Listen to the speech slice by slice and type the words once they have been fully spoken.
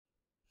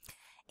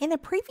In a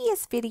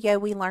previous video,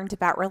 we learned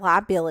about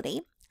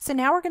reliability. So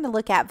now we're going to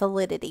look at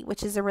validity,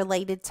 which is a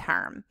related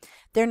term.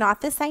 They're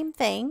not the same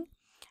thing.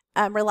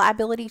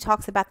 Reliability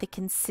talks about the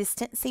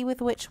consistency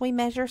with which we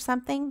measure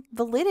something.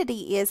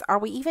 Validity is, are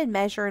we even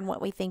measuring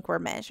what we think we're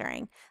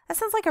measuring? That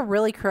sounds like a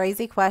really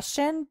crazy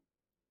question,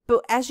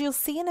 but as you'll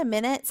see in a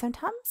minute,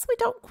 sometimes we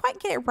don't quite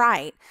get it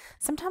right.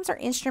 Sometimes our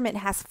instrument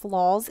has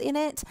flaws in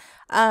it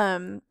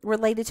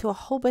related to a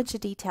whole bunch of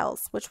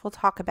details, which we'll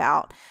talk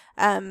about.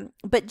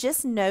 But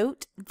just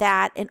note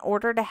that in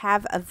order to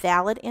have a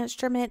valid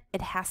instrument,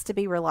 it has to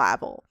be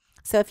reliable.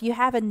 So if you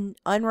have an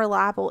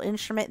unreliable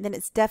instrument, then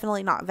it's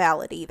definitely not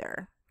valid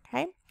either.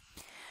 Okay.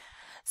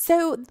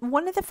 So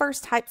one of the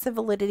first types of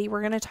validity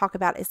we're going to talk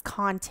about is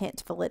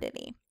content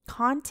validity.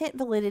 Content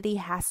validity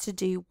has to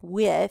do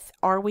with,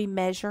 are we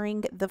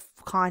measuring the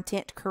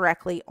content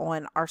correctly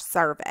on our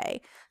survey?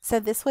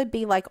 So this would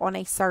be like on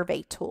a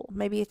survey tool,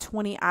 maybe a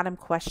 20-item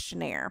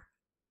questionnaire.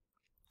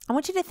 I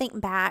want you to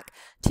think back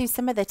to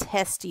some of the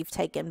tests you've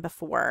taken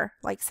before,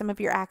 like some of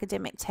your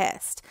academic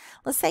tests.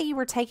 Let's say you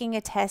were taking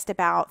a test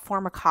about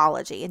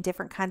pharmacology and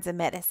different kinds of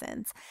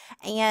medicines,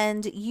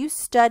 and you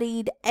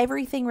studied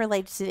everything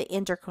related to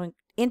the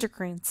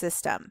endocrine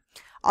system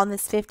on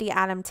this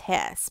 50-item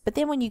test. But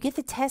then when you get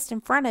the test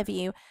in front of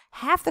you,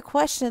 half the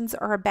questions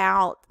are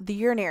about the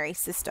urinary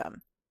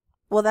system.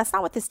 Well, that's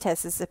not what this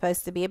test is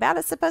supposed to be about.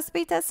 It's supposed to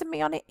be testing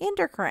me on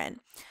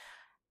endocrine.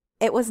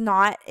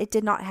 It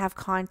did not have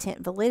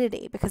content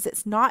validity because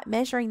it's not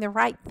measuring the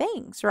right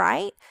things,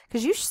 right?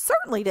 Because you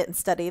certainly didn't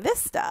study this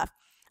stuff.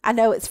 I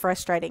know it's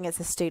frustrating as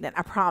a student.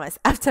 I promise.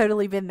 I've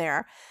totally been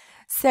there.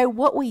 So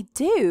what we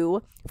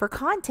do for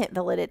content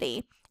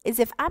validity is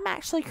if I'm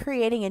actually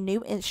creating a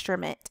new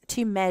instrument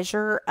to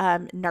measure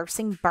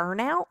nursing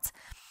burnout,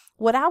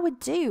 what I would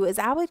do is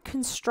I would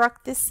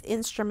construct this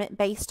instrument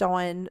based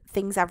on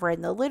things I've read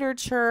in the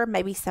literature,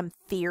 maybe some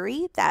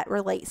theory that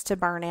relates to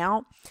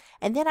burnout,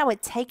 and then I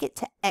would take it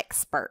to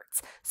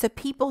experts. So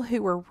people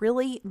who were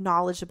really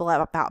knowledgeable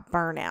about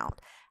burnout.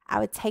 I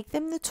would take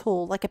them the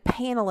tool, like a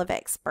panel of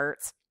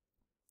experts,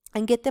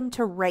 and get them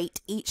to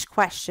rate each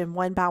question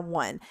one by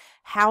one.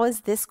 How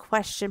is this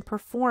question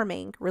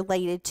performing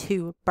related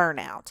to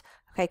burnout?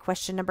 Okay,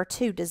 question number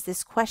 2, does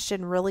this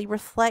question really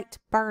reflect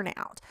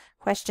burnout?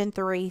 Question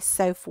 3,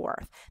 so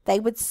forth.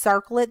 They would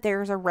circle it.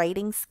 There's a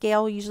rating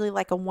scale, usually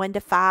like a 1 to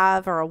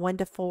 5 or a 1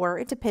 to 4.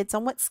 It depends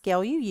on what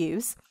scale you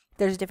use.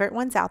 There's different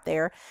ones out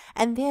there.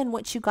 And then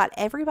once you got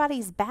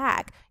everybody's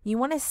back, you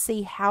want to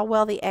see how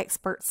well the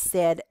experts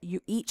said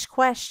each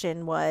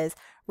question was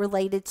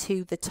related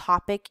to the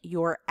topic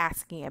you're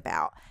asking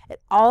about.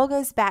 It all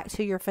goes back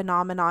to your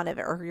phenomenon of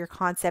it, or your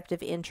concept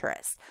of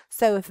interest.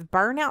 So if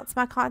burnout's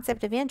my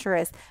concept of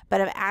interest, but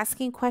I'm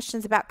asking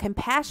questions about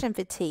compassion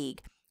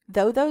fatigue,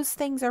 though those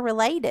things are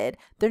related,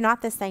 they're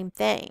not the same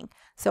thing.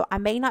 So I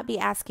may not be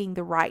asking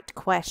the right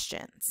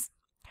questions.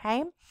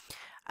 Okay.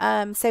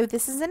 So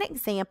this is an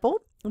example.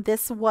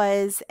 This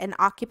was an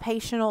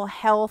occupational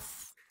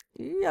health.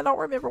 I don't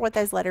remember what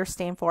those letters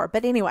stand for,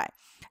 but anyway,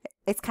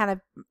 it's kind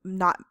of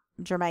not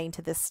germane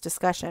to this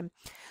discussion.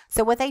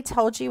 So what they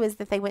told you is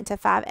that they went to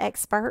 5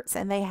 experts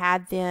and they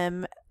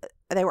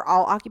were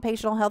all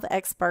occupational health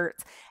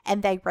experts,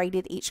 and they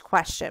rated each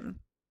question.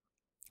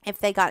 If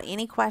they got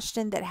any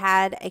question that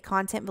had a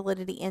content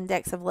validity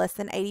index of less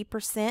than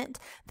 80%,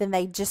 then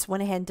they just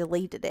went ahead and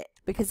deleted it,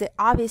 because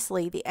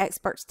obviously the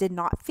experts did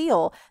not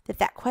feel that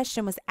that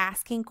question was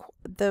asking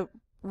the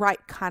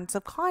right kinds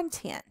of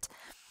content.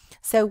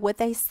 So what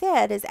they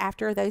said is,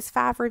 after those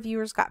 5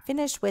 reviewers got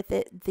finished with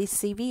it, the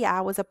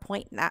CVI was a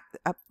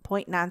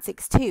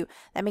 0.962.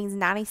 That means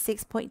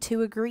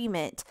 96.2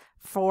 agreement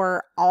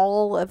for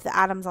all of the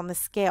items on the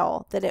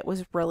scale, that it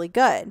was really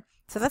good.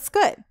 So that's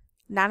good.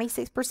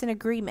 96%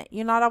 agreement.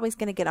 You're not always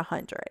going to get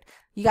 100.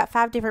 You got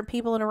 5 different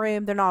people in a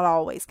room. They're not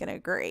always going to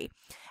agree.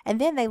 And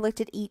then they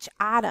looked at each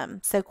item.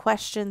 So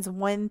questions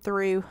 1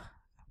 through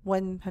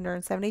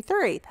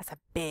 173. That's a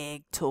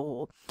big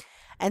tool.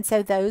 And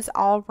so those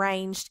all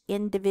ranged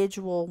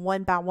individual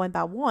one by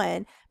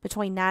one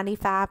between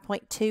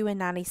 95.2 and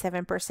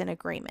 97%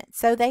 agreement.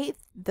 So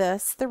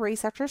the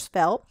researchers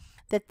felt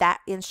that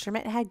that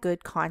instrument had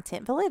good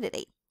content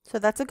validity. So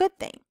that's a good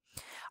thing.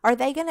 Are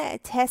they going to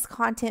test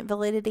content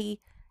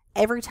validity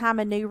every time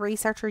a new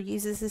researcher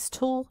uses this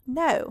tool?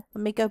 No.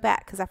 Let me go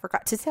back because I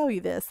forgot to tell you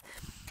this.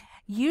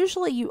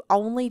 Usually you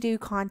only do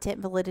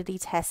content validity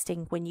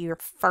testing when you're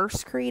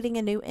first creating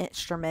a new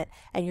instrument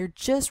and you're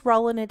just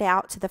rolling it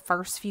out to the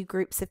first few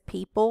groups of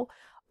people,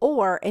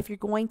 or if you're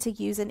going to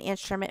use an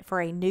instrument for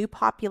a new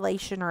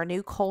population or a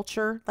new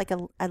culture, like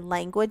a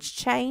language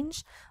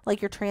change,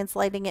 like you're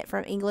translating it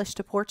from English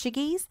to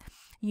Portuguese,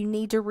 you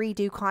need to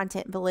redo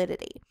content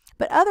validity.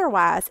 But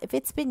otherwise, if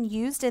it's been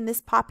used in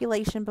this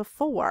population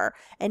before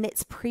and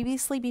it's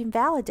previously been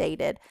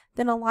validated,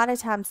 then a lot of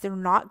times they're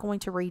not going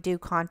to redo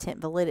content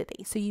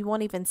validity. So you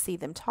won't even see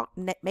them talk.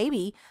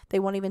 Maybe they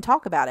won't even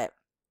talk about it.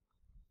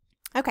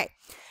 Okay.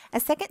 A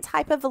second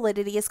type of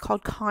validity is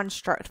called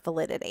construct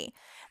validity.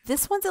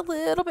 This one's a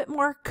little bit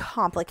more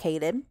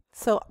complicated,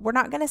 so we're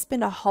not going to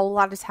spend a whole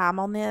lot of time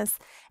on this.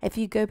 If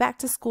you go back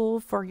to school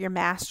for your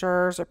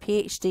master's or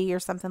PhD or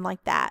something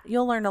like that,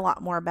 you'll learn a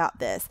lot more about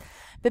this.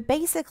 But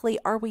basically,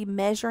 are we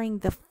measuring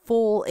the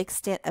full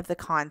extent of the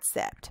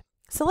concept?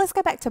 So let's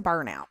go back to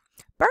burnout.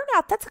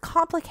 Burnout, that's a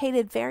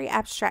complicated, very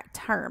abstract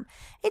term.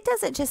 It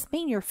doesn't just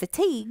mean you're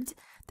fatigued.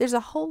 There's a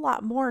whole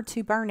lot more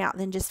to burnout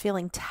than just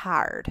feeling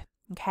tired.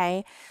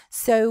 Okay,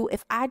 so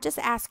if I just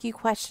ask you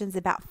questions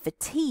about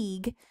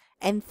fatigue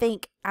and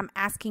think I'm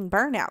asking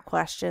burnout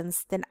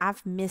questions, then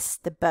I've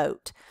missed the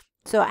boat.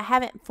 So I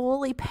haven't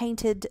fully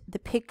painted the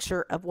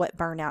picture of what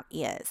burnout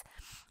is.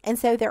 And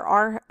so there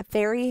are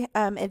very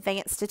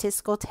advanced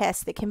statistical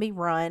tests that can be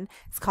run.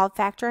 It's called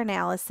factor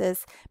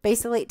analysis.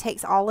 Basically, it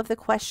takes all of the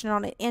question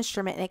on an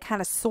instrument and it kind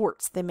of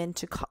sorts them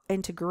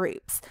into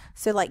groups.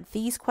 So like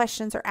these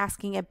questions are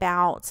asking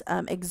about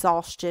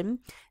exhaustion.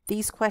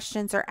 These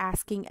questions are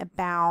asking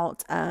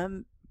about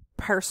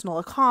personal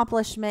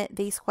accomplishment.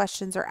 These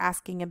questions are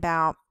asking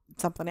about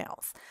something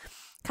else.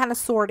 Kind of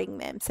sorting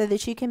them so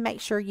that you can make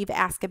sure you've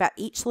asked about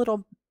each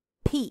little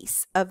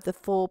piece of the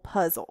full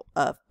puzzle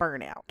of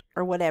burnout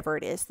or whatever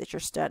it is that you're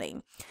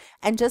studying.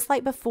 And just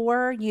like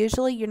before,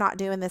 usually you're not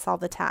doing this all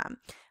the time.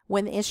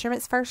 When the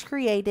instrument's first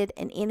created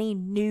and any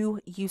new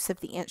use of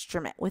the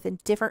instrument with a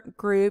different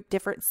group,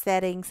 different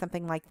setting,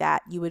 something like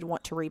that, you would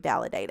want to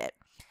revalidate it.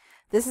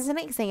 This is an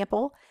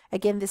example.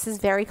 Again, this is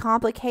very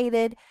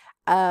complicated.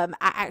 I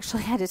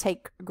actually had to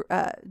take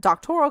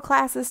doctoral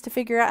classes to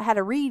figure out how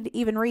to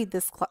even read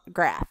this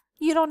graph.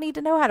 You don't need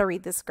to know how to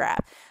read this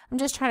graph. I'm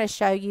just trying to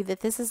show you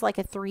that this is like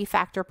a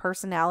 3-factor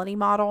personality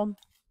model.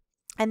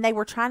 And they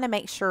were trying to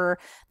make sure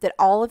that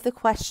all of the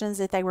questions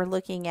that they were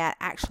looking at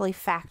actually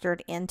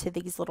factored into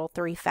these little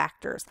 3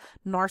 factors: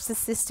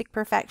 narcissistic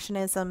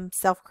perfectionism,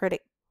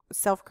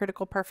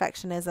 self-critical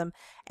perfectionism,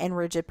 and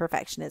rigid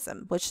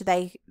perfectionism, which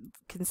they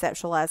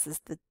conceptualize as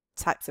the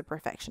types of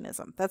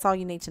perfectionism. That's all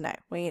you need to know.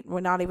 We're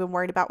not even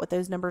worried about what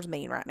those numbers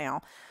mean right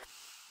now.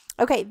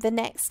 Okay, the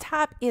next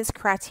type is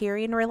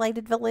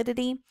criterion-related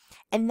validity,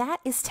 and that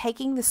is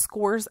taking the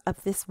scores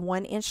of this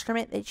one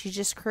instrument that you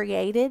just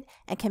created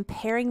and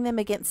comparing them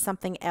against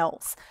something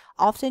else.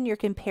 Often you're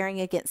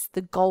comparing against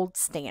the gold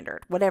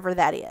standard, whatever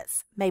that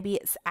is. Maybe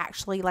it's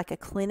actually like a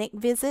clinic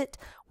visit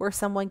where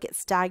someone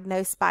gets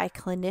diagnosed by a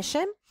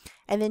clinician,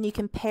 and then you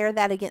compare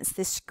that against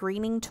this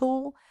screening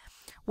tool.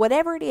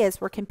 Whatever it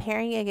is, we're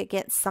comparing it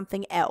against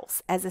something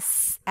else as a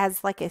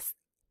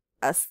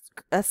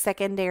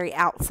secondary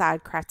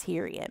outside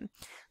criterion.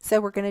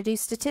 So we're going to do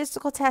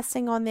statistical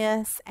testing on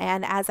this,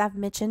 and as I've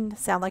mentioned,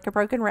 sound like a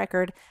broken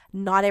record,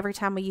 not every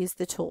time we use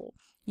the tool.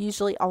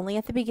 Usually only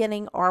at the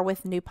beginning or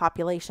with new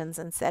populations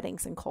and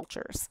settings and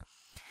cultures.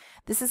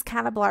 This is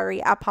kind of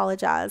blurry. I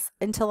apologize.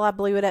 Until I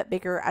blew it up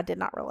bigger, I did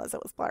not realize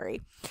it was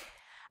blurry.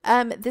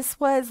 This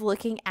was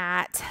looking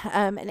at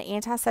an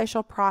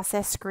antisocial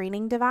process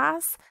screening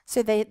device.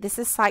 So this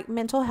is psych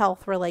mental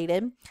health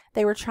related.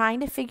 They were trying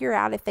to figure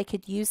out if they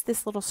could use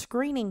this little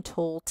screening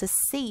tool to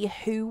see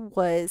who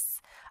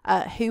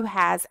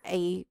has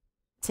a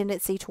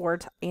tendency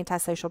towards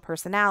antisocial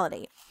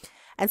personality.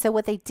 And so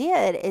what they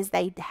did is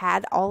they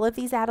had all of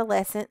these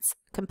adolescents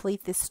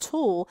complete this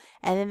tool,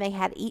 and then they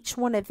had each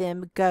one of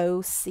them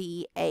go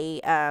see a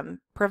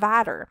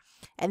provider.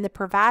 And the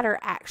provider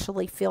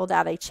actually filled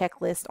out a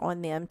checklist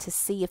on them to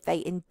see if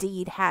they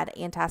indeed had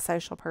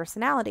antisocial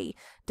personality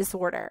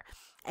disorder.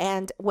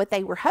 And what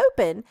they were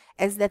hoping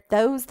is that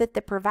those that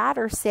the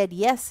provider said,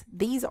 yes,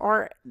 these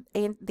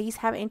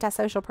have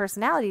antisocial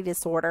personality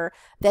disorder,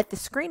 that the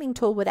screening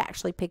tool would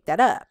actually pick that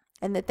up,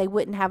 and that they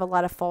wouldn't have a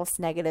lot of false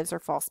negatives or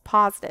false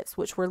positives,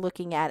 which we're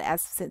looking at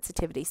as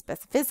sensitivity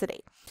specificity.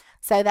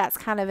 So that's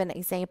kind of an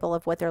example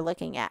of what they're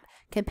looking at,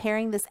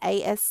 comparing this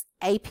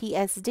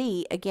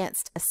APSD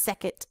against a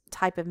second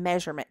type of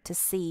measurement to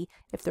see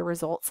if the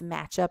results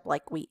match up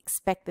like we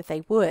expect that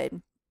they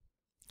would.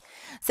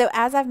 So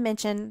as I've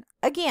mentioned,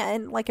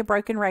 again, like a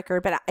broken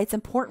record, but it's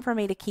important for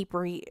me to keep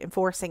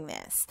reinforcing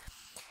this,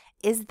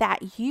 is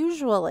that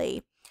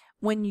usually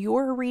when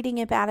you're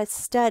reading about a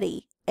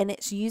study and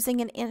it's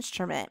using an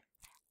instrument,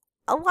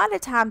 a lot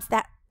of times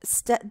that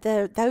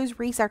those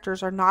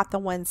researchers are not the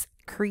ones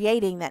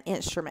creating that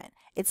instrument.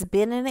 It's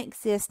been in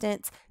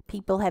existence.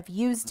 People have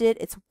used it.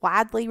 It's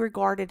widely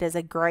regarded as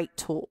a great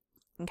tool.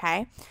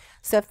 Okay.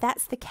 So if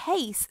that's the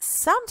case,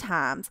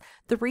 sometimes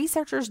the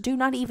researchers do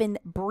not even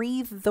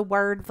breathe the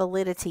word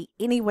validity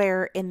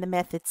anywhere in the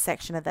methods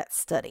section of that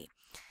study.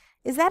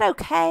 Is that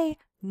okay?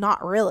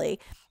 Not really.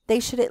 They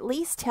should at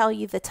least tell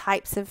you the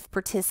types of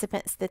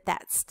participants that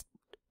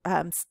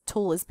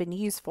tool has been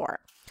used for.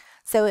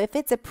 So if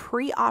it's a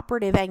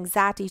preoperative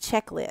anxiety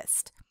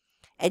checklist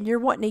and you're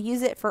wanting to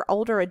use it for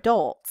older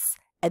adults,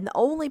 and the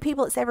only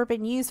people it's ever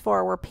been used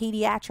for were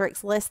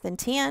pediatrics less than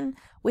 10,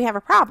 we have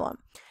a problem,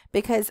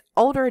 because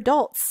older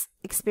adults'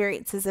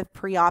 experiences of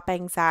pre-op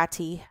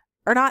anxiety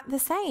are not the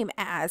same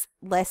as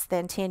less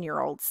than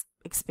 10-year-olds'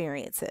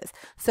 experiences.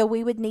 So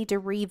we would need to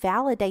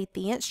revalidate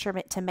the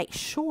instrument to make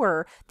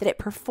sure that it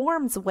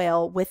performs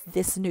well with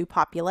this new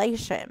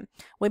population.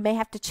 We may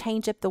have to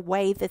change up the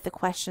way that the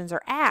questions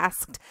are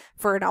asked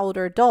for an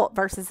older adult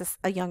versus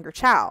a younger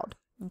child.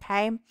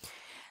 Okay.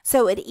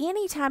 So at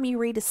any time you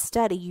read a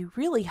study, you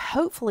really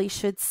hopefully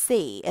should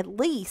see at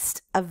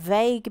least a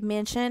vague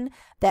mention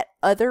that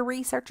other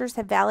researchers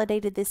have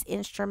validated this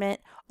instrument,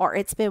 or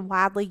it's been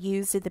widely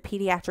used in the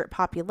pediatric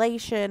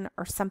population,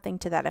 or something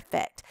to that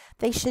effect.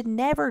 They should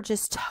never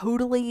just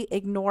totally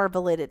ignore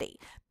validity,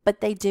 but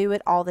they do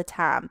it all the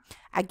time.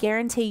 I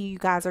guarantee you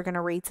guys are going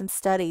to read some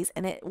studies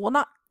and it will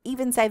not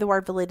even say the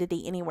word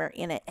validity anywhere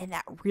in it, and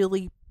that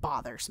really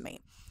bothers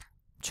me.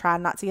 Try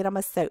not to get on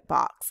my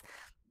soapbox.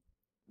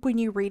 When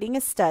you're reading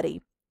a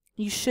study,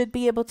 you should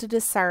be able to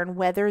discern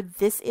whether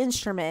this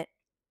instrument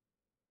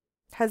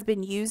has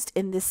been used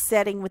in this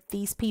setting with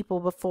these people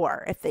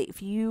before.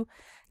 If you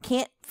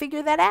can't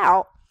figure that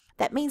out,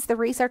 that means the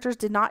researchers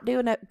did not do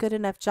a good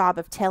enough job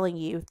of telling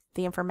you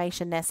the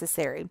information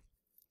necessary.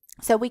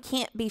 So we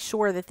can't be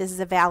sure that this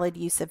is a valid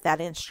use of that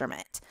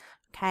instrument.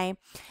 Okay.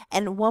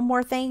 And one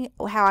more thing,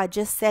 how I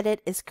just said it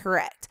is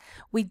correct.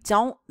 We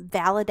don't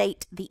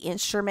validate the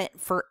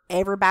instrument for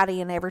everybody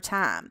and every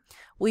time.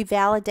 We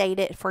validate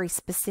it for a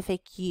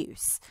specific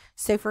use.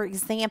 So for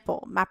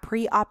example, my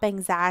pre-op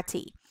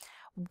anxiety,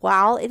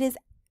 while it is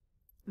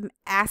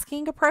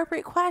asking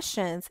appropriate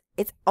questions,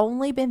 it's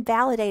only been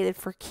validated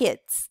for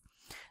kids.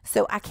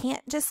 So I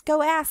can't just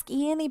go ask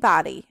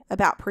anybody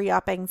about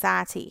pre-op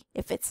anxiety.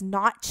 If it's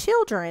not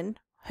children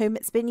whom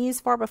it's been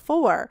used for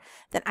before,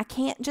 then I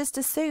can't just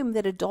assume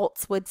that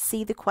adults would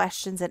see the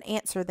questions and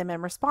answer them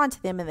and respond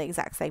to them in the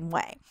exact same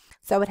way.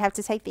 So I would have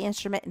to take the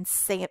instrument and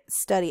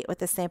study it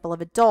with a sample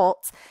of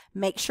adults,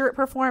 make sure it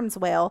performs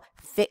well,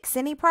 fix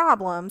any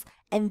problems,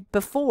 and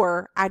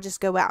before I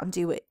just go out and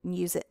do it and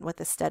use it with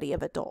a study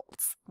of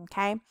adults.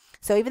 Okay.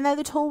 So even though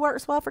the tool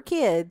works well for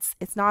kids,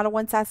 it's not a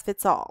one size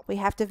fits all. We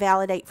have to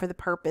validate for the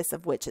purpose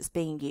of which it's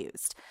being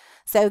used.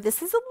 So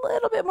this is a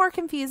little bit more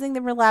confusing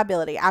than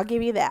reliability. I'll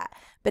give you that.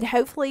 But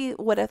hopefully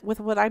with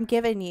what I'm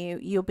giving you,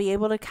 you'll be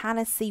able to kind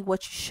of see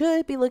what you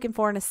should be looking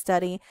for in a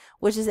study,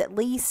 which is at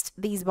least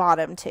these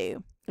bottom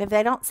two. If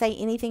they don't say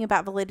anything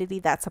about validity,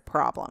 that's a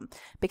problem,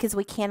 because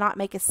we cannot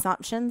make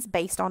assumptions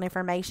based on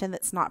information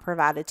that's not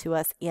provided to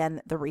us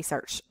in the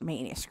research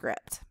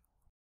manuscript.